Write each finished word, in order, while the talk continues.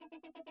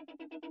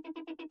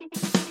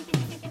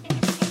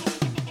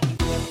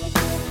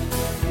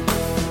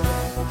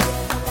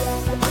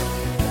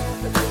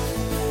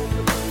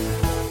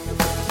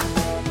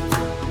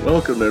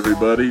Welcome,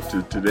 everybody,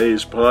 to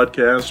today's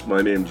podcast.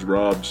 My name's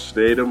Rob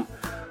Statham.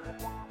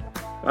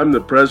 I'm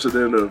the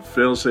president of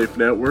Failsafe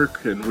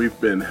Network, and we've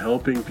been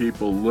helping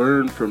people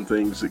learn from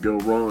things that go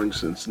wrong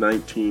since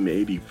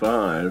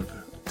 1985.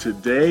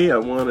 Today, I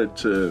wanted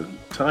to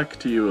talk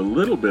to you a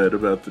little bit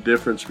about the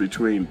difference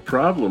between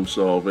problem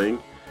solving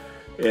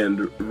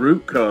and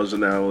root cause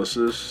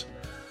analysis,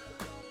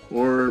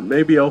 or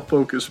maybe I'll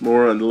focus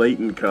more on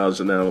latent cause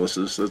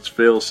analysis. That's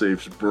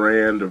Failsafe's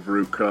brand of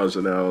root cause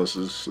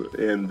analysis,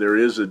 and there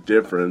is a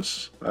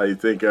difference. I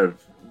think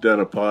I've done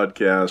a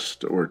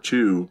podcast or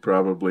two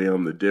probably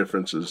on the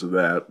differences of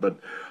that, but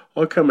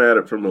I'll come at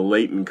it from a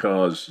latent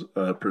cause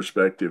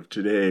perspective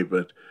today.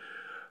 But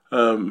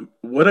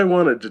what I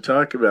wanted to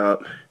talk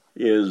about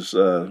is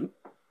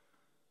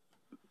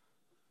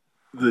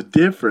the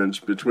difference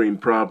between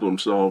problem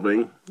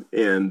solving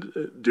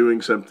and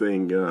doing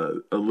something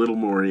a little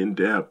more in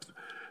depth.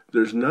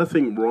 There's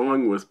nothing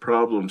wrong with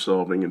problem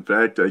solving. In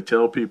fact, I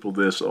tell people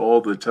this all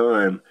the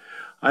time.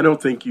 I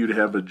don't think you'd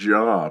have a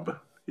job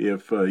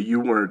if you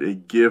weren't a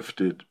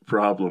gifted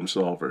problem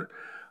solver.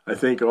 I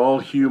think all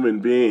human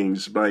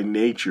beings by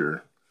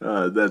nature,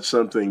 that's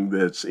something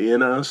that's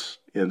in us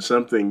and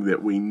something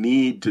that we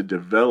need to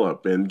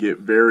develop and get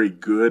very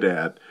good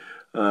at.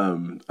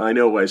 I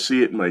know I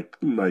see it in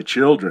my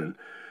children,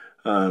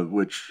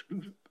 which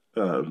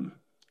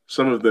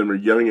some of them are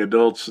young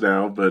adults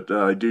now, but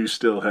I do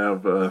still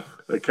have a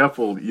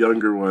couple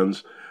younger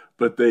ones.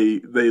 But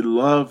they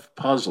love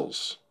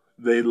puzzles.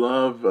 They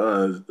love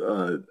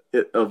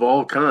it of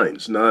all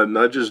kinds,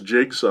 not just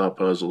jigsaw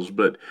puzzles,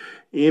 but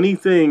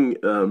anything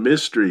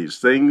mysteries,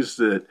 things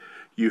that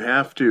you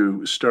have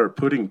to start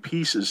putting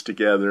pieces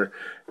together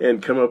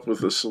and come up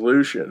with a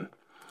solution.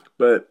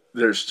 But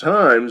there's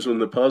times when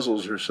the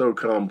puzzles are so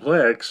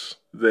complex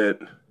that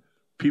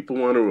people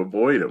want to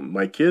avoid them.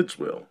 My kids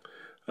will,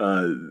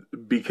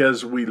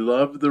 because we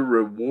love the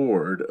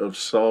reward of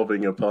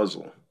solving a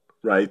puzzle,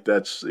 right?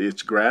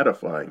 It's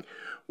gratifying.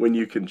 When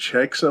you can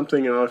check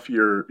something off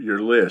your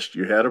list,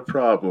 you had a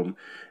problem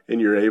and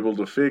you're able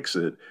to fix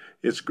it,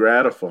 it's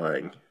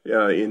gratifying.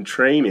 In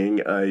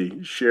training,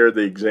 I share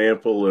the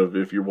example of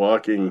if you're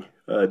walking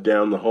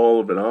down the hall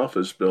of an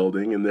office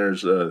building and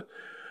there's a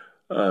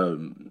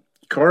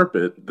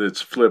carpet that's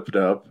flipped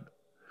up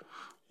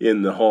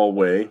in the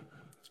hallway,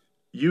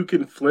 you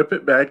can flip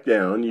it back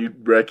down. You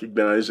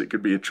recognize it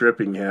could be a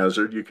tripping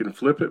hazard. You can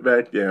flip it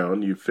back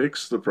down, you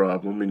fix the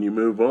problem, and you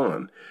move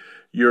on.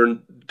 You're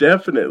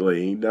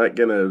definitely not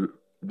going to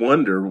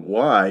wonder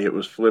why it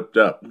was flipped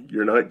up.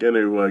 You're not going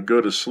to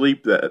go to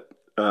sleep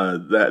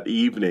that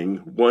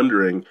evening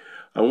wondering,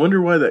 I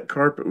wonder why that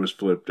carpet was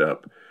flipped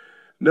up.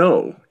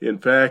 No, in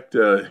fact,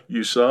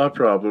 you saw a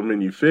problem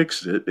and you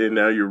fixed it, and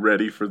now you're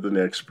ready for the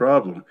next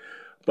problem.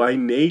 By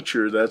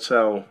nature, that's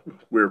how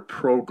we're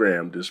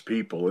programmed as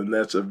people, and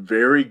that's a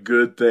very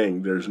good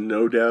thing. There's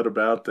no doubt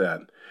about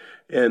that.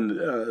 And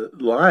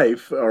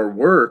life, our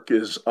work,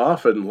 is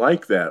often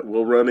like that.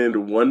 We'll run into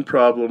one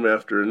problem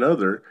after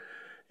another,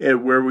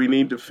 and where we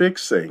need to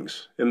fix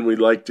things, and we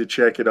like to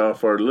check it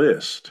off our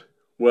list.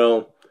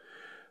 Well,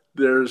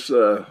 there's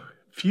a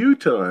few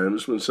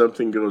times when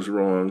something goes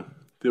wrong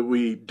that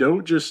we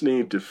don't just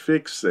need to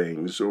fix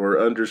things or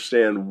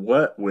understand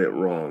what went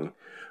wrong,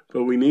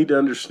 but we need to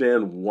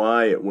understand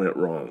why it went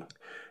wrong.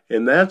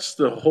 And that's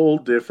the whole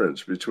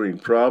difference between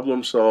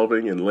problem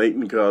solving and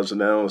latent cause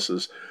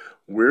analysis.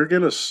 We're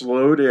going to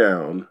slow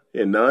down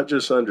and not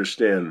just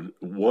understand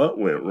what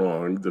went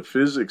wrong, the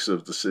physics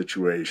of the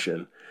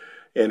situation,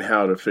 and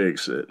how to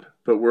fix it,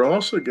 but we're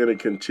also going to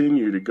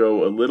continue to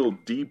go a little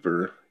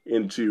deeper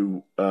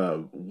into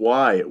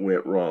why it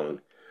went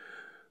wrong.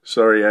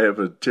 Sorry, I have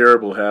a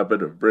terrible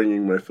habit of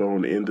bringing my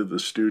phone into the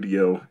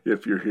studio.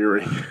 If you're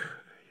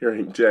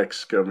hearing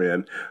texts come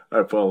in, I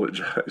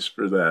apologize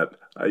for that.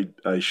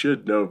 I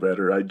should know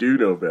better. I do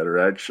know better,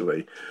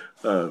 actually.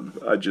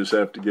 I just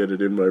have to get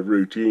it in my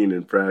routine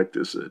and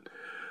practice it.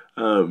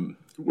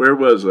 Where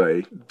was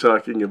I?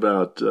 Talking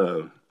about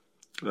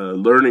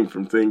learning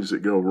from things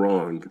that go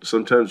wrong.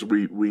 Sometimes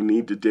we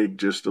need to dig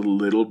just a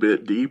little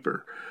bit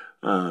deeper.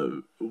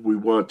 We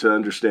want to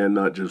understand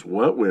not just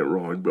what went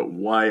wrong, but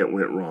why it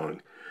went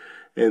wrong.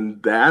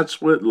 And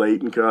that's what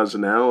latent cause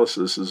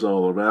analysis is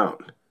all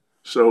about.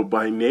 So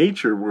by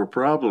nature, we're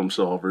problem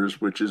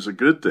solvers, which is a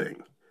good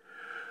thing.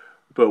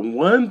 But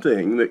one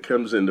thing that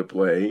comes into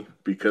play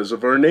because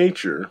of our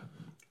nature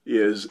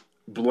is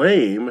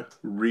blame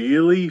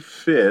really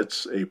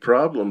fits a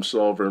problem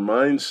solver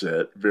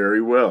mindset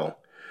very well.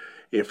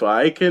 If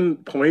I can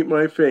point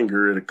my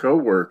finger at a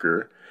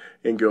coworker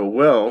and go,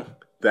 well,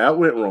 that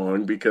went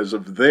wrong because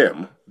of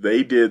them.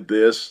 They did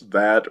this,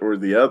 that, or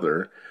the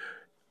other.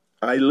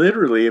 I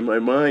literally, in my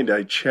mind,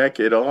 I check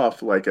it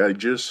off like I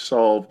just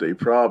solved a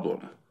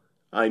problem.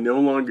 I no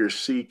longer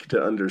seek to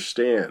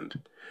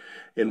understand.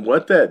 And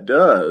what that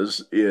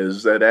does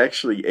is that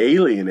actually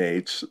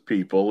alienates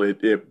people.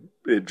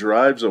 It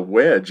drives a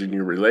wedge in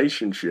your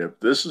relationship.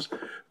 This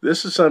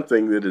is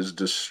something that is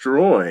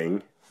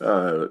destroying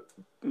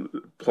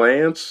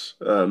plants,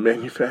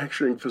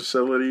 manufacturing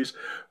facilities,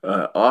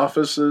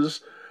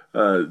 offices.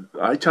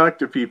 I talk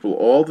to people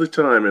all the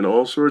time in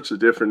all sorts of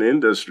different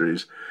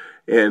industries,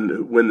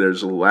 and when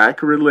there's a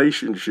lack of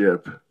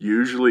relationship,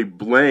 usually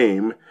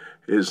blame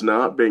is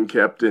not being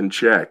kept in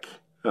check.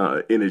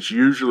 And it's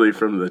usually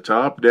from the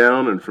top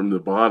down and from the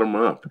bottom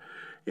up.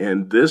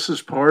 And this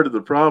is part of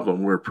the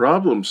problem. We're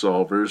problem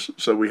solvers,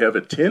 so we have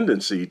a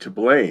tendency to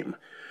blame.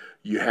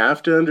 You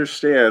have to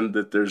understand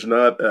that there's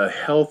not a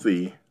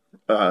healthy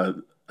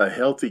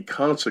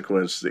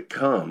consequence that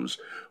comes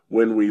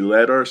when we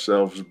let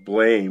ourselves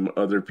blame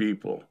other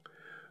people.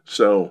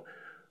 So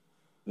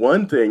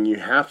one thing you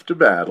have to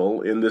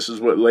battle, and this is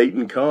what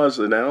latent cause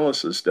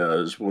analysis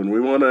does, when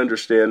we want to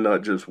understand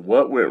not just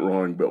what went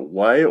wrong, but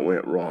why it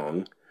went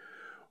wrong,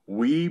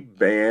 we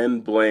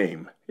ban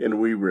blame, and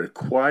we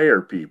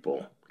require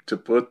people to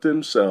put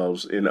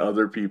themselves in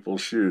other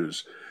people's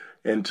shoes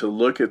and to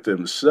look at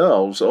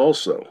themselves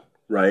also,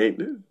 right?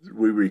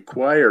 We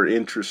require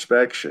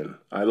introspection.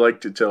 I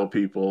like to tell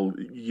people,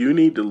 you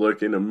need to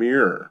look in a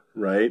mirror,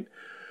 right?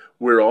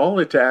 We're all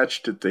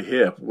attached at the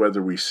hip,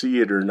 whether we see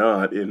it or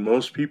not, and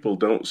most people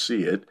don't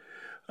see it.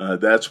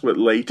 That's what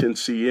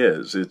latency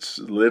is. It's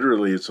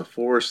a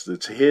force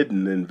that's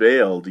hidden and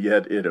veiled,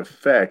 yet it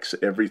affects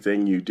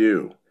everything you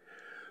do.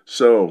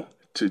 So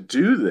to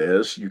do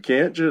this, you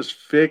can't just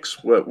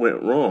fix what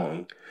went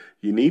wrong.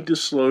 You need to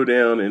slow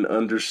down and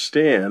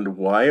understand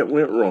why it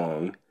went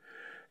wrong,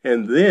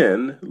 and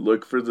then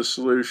look for the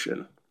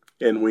solution.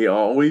 And we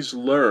always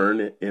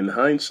learn in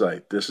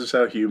hindsight. This is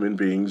how human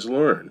beings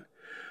learn.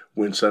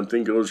 When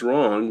something goes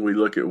wrong, we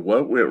look at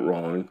what went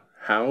wrong,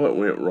 how it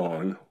went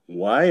wrong,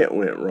 why it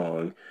went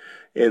wrong,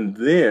 and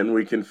then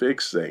we can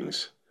fix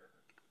things.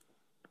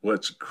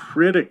 What's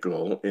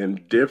critical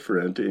and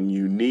different and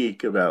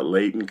unique about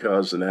latent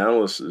cause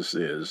analysis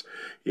is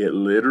it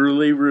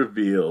literally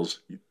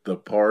reveals the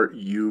part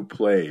you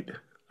played.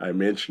 I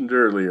mentioned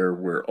earlier,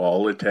 we're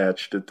all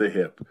attached at the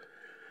hip.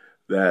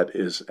 That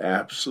is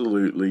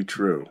absolutely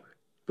true.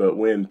 But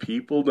when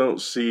people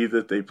don't see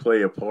that they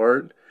play a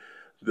part,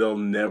 they'll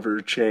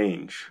never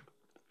change.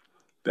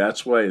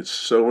 That's why it's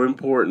so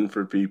important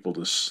for people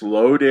to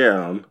slow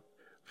down,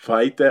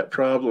 fight that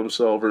problem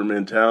solver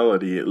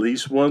mentality at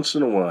least once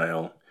in a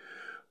while,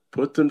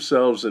 put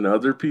themselves in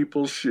other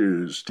people's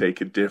shoes, take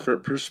a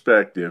different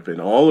perspective,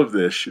 and all of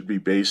this should be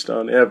based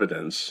on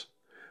evidence.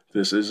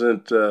 This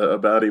isn't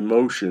about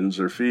emotions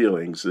or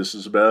feelings. This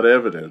is about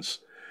evidence,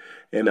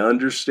 and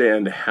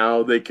understand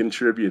how they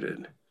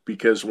contributed.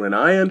 Because when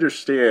I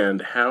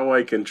understand how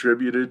I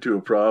contributed to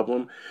a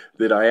problem,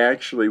 that I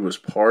actually was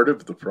part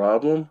of the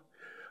problem,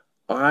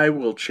 I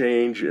will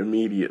change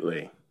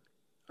immediately.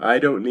 I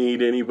don't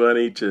need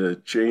anybody to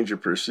change a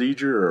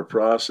procedure or a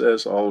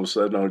process. All of a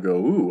sudden I'll go,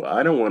 ooh,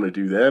 I don't want to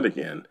do that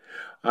again.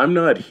 I'm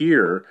not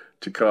here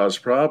to cause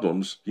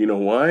problems. You know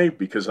why?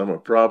 Because I'm a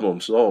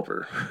problem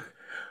solver.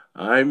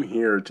 I'm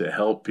here to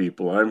help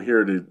people. I'm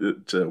here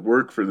to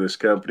work for this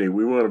company.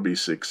 We want to be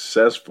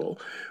successful.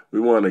 We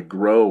want to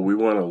grow. We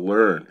want to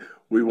learn.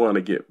 We want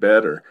to get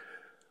better.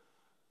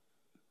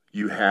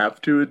 You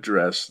have to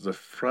address the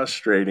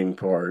frustrating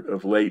part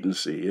of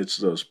latency. It's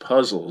those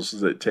puzzles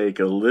that take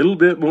a little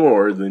bit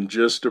more than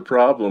just a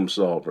problem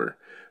solver.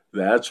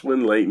 That's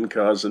when latent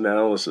cause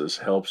analysis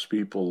helps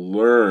people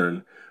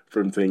learn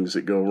from things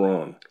that go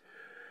wrong.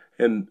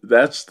 And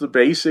that's the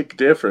basic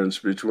difference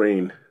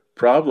between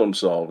problem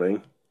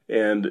solving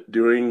and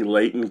doing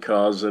latent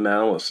cause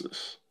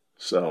analysis.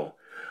 So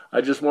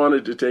I just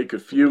wanted to take a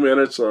few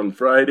minutes on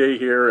Friday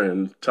here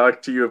and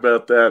talk to you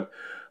about that.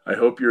 I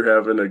hope you're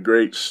having a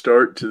great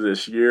start to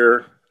this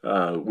year.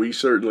 We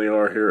certainly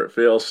are here at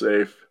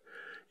Failsafe.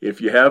 If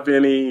you have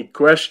any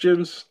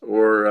questions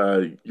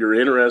or you're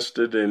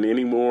interested in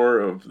any more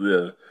of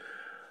the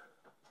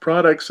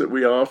products that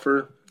we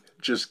offer,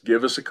 just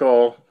give us a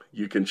call.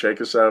 You can check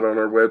us out on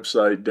our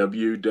website,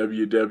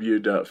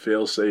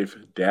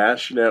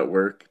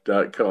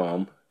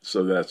 www.failsafe-network.com.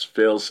 So that's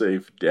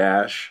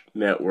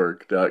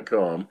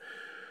failsafe-network.com.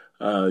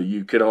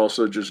 You can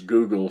also just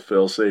Google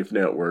Failsafe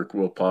Network.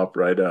 We'll pop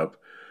right up.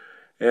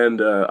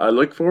 And I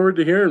look forward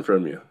to hearing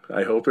from you.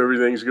 I hope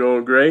everything's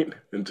going great.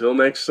 Until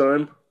next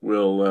time,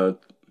 we'll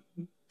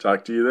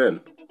talk to you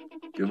then.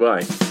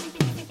 Goodbye.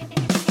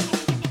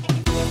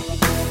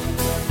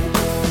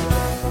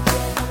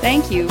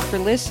 Thank you for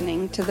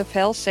listening to the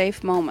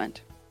Failsafe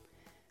Moment.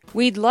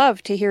 We'd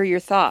love to hear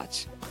your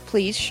thoughts.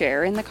 Please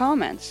share in the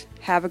comments.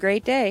 Have a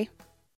great day.